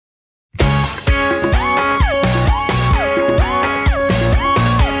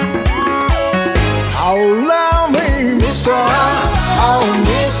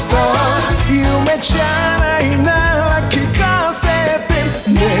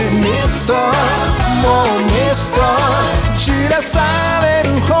らされる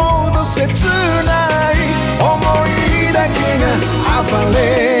ほど切ない思いだけが暴れ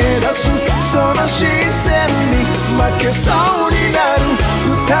出すその視線に負けそうになる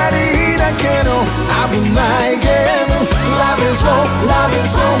二人だけの危ないゲーム Love is war, love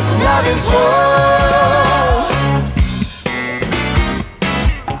is war, love is war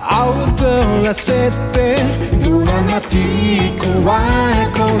踊らせてドラマティックは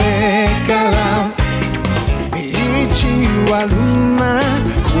これから意地悪な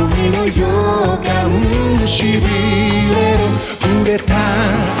恋の予感しびれる触れた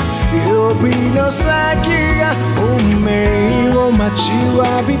指の先が運命を待ち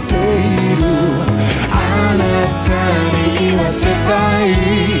わびているあなたに言わせたい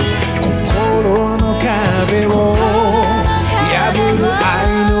心の壁を破る愛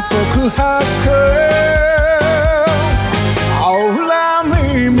の告白 Oh love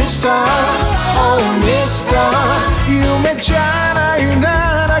me mister Oh mister 夢じゃない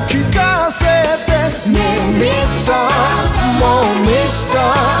なら聞かせてねえミスターもうミスタ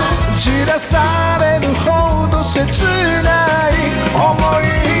ーじらされるほど切ない思い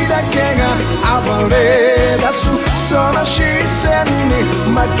だけが暴れ出すその視線に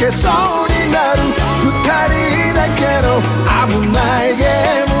負けそうになる二人だけの危ないゲ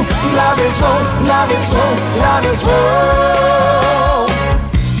ーム Love is war, love is war, love is war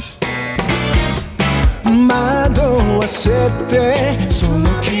惑わせてその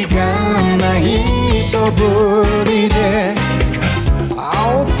気がない素振りで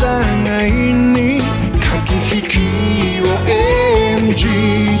お互いに駆け引きを演じ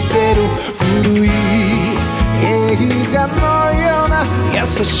てる古い映画のような優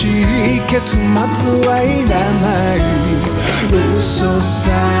しい結末はいらない嘘さ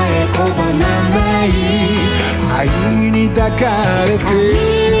え拒まない愛に抱かれて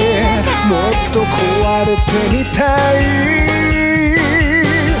もっと壊れてみたい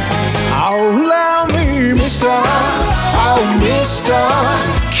Oh love me mister Oh mister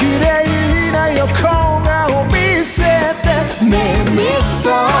綺麗な横顔見せてねえミスタ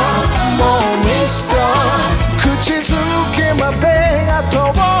ーもうミスター口づけまでが遠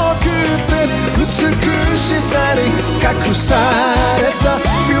くて美しさに隠された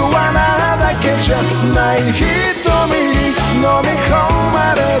ピュアなだけじゃない瞳に飲み込ま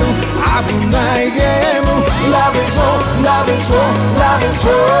れる危ないゲーム Love is war, love is war, love is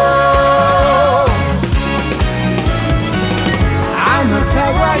war あなた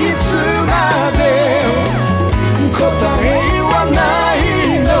はいつまで答えはない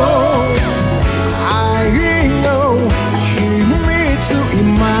の愛の秘密今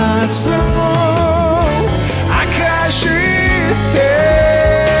すぐ明かして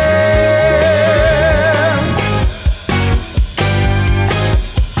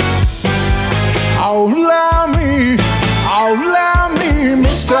Oh love me, oh love me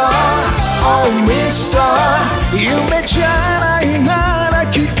mister Oh mister 夢じゃないなら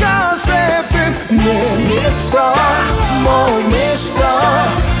聞かせてねえミスターもうミスター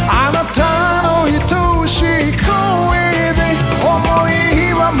あなたの愛しい声で思い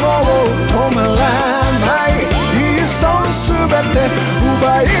はもう止まらないいっそすべて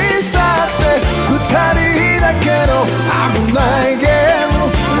奪い去って二人だけの危ないゲーム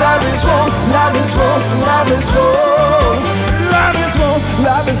Love is war, love is war, love is war Love is war,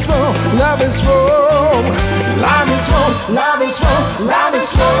 love is war, love is war Love is war, love is war, love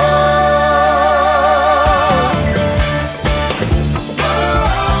is war